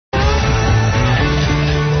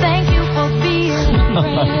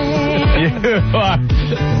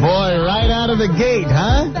Boy, right out of the gate,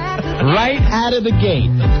 huh? Right out of the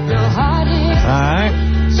gate. All right.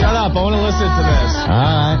 Shut up. I want to listen to this. All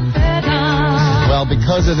right. Well,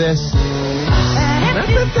 because of this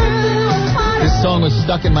song was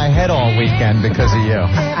stuck in my head all weekend because of you.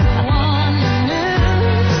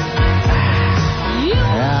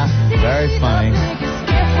 Yeah, very funny.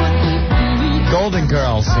 Golden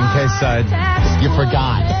Girls, in case you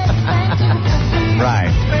forgot. Right.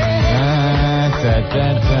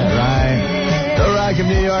 Right. The Rock of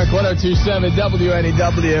New York, 102.7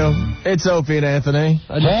 WNEW. It's Opie and Anthony.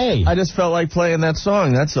 Hey. I just felt like playing that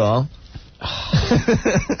song, that's all.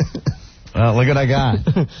 Well, look what I got.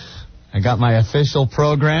 I got my official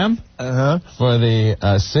program for the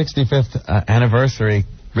 65th anniversary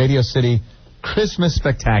Radio City Christmas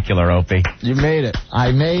Spectacular, Opie. You made it.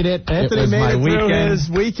 I made it. Anthony made my it through weekend. his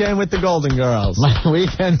weekend with the Golden Girls. My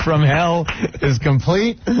weekend from hell is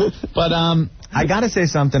complete. But I got to say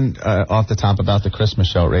something off the top about the Christmas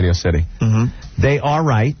show at Radio City. They are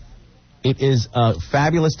right. It is a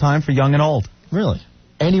fabulous time for young and old. Really?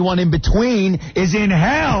 Anyone in between is in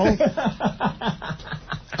hell.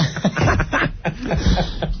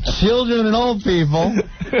 Children and old people.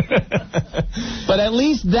 But at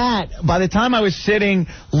least that, by the time I was sitting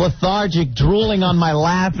lethargic, drooling on my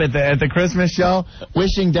lap at the Christmas show,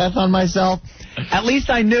 wishing death on myself, at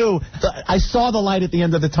least I knew, I saw the light at the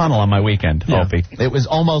end of the tunnel on my weekend, Opie. It was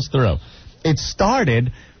almost through. It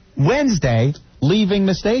started Wednesday, leaving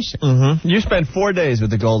the station. You spent 4 days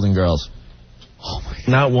with the Golden Girls. Oh my God.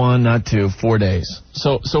 Not 1, not 2, 4 days.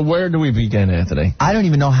 So where do we begin, Anthony? I don't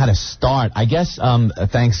even know how to start. I guess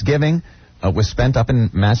Thanksgiving was spent up in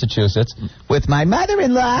Massachusetts with my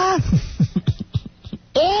mother-in-law,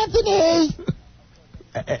 Anthony.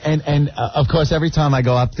 And of course, every time I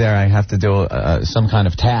go up there, I have to do some kind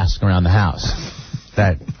of task around the house.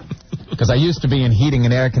 Because I used to be in heating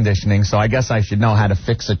and air conditioning, so I guess I should know how to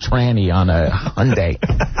fix a tranny on a Hyundai.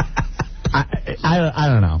 I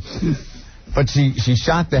don't know. But she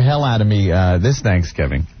shocked the hell out of me this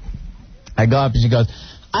Thanksgiving. I go up and she goes,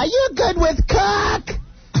 "Are you good with cock?"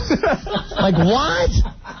 Like, what?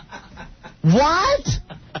 What?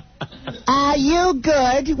 Are you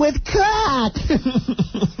good with cock?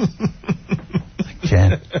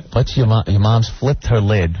 Jen, what's your mom's flipped her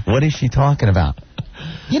lid. What is she talking about?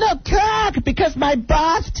 You know, cock, because my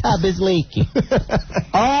bathtub is leaking.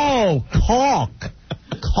 Oh, caulk.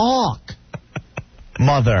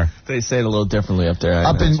 Mother. They say it a little differently up there.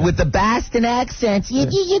 With the Boston accents. You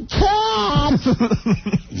can't.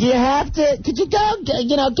 You have to. Could you go,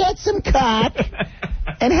 get some cock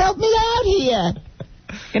and help me out here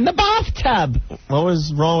in the bathtub? What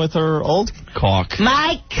was wrong with her old cock?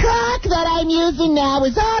 My cock that I'm using now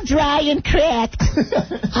is all dry and cracked.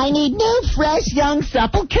 I need new, fresh, young,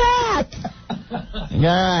 supple cock. All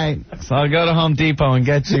right. So I'll go to Home Depot and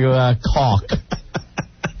get you a cock.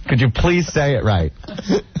 Could you please say it right?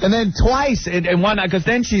 And then twice, and one, because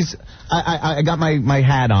then I got my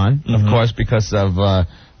hat on, of course, because of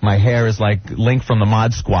my hair is like Link from the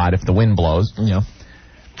Mod Squad if the wind blows. Yeah.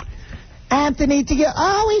 Anthony, do you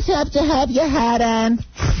always have to have your hat on?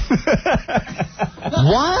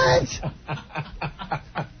 What?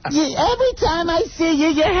 Every time I see you,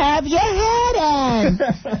 you have your hat on.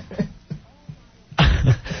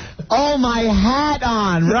 Oh, my hat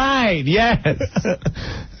on, right, yes.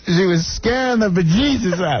 She was scaring the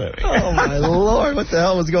bejesus out of me. Oh, my Lord. What the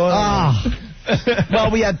hell was going on? Well,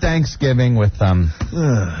 we had Thanksgiving with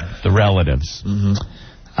the relatives on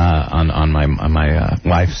my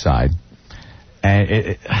wife's side.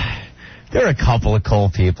 And there are a couple of cool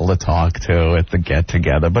people to talk to at the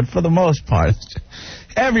get-together, but for the most part,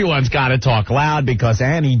 everyone's got to talk loud because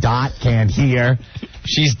Annie Dot can't hear.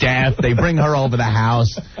 She's deaf. They bring her over the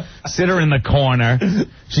house, sit her in the corner.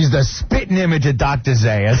 She's the spitting image of Dr.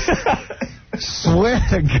 Zayas. Swear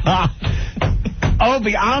to God.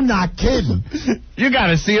 Opie, I'm not kidding. You got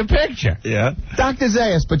to see a picture. Yeah. Dr.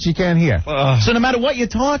 Zayas, but she can't hear. So no matter what you're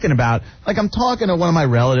talking about, like I'm talking to one of my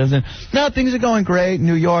relatives, and no, things are going great in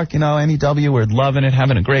New York, NEW, we're loving it,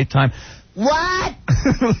 having a great time. What?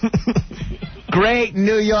 Great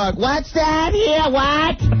New York. What's that here?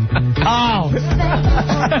 What? Oh.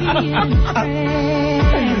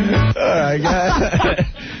 All right,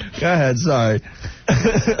 go ahead. Sorry.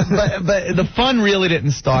 but the fun really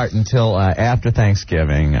didn't start until after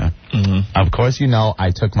Thanksgiving. Of course,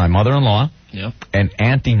 I took my mother-in-law and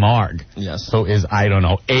Auntie Marg, who is,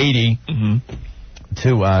 80,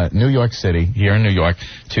 to New York City, here in New York,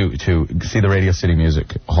 to see the Radio City Music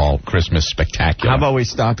Hall Christmas Spectacular. How about we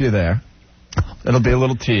stop you there? It'll be a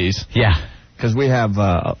little tease. Yeah. Because we have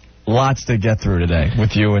Lots to get through today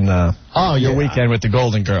with you and your weekend with the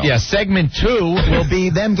Golden Girls. Yeah, segment 2 will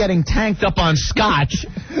be them getting tanked up on scotch.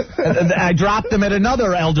 I dropped them at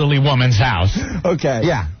another elderly woman's house. Okay.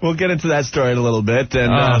 Yeah. We'll get into that story in a little bit,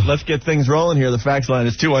 and let's get things rolling here. The fax line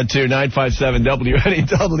is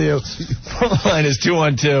 212-957-WNEW. Phone line is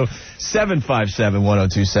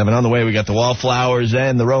 212-757-1027. On the way, we got the Wallflowers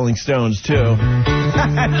and the Rolling Stones, too.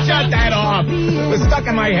 Shut that off. It was stuck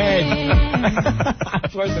in my head.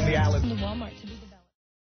 It's worse than the Alice.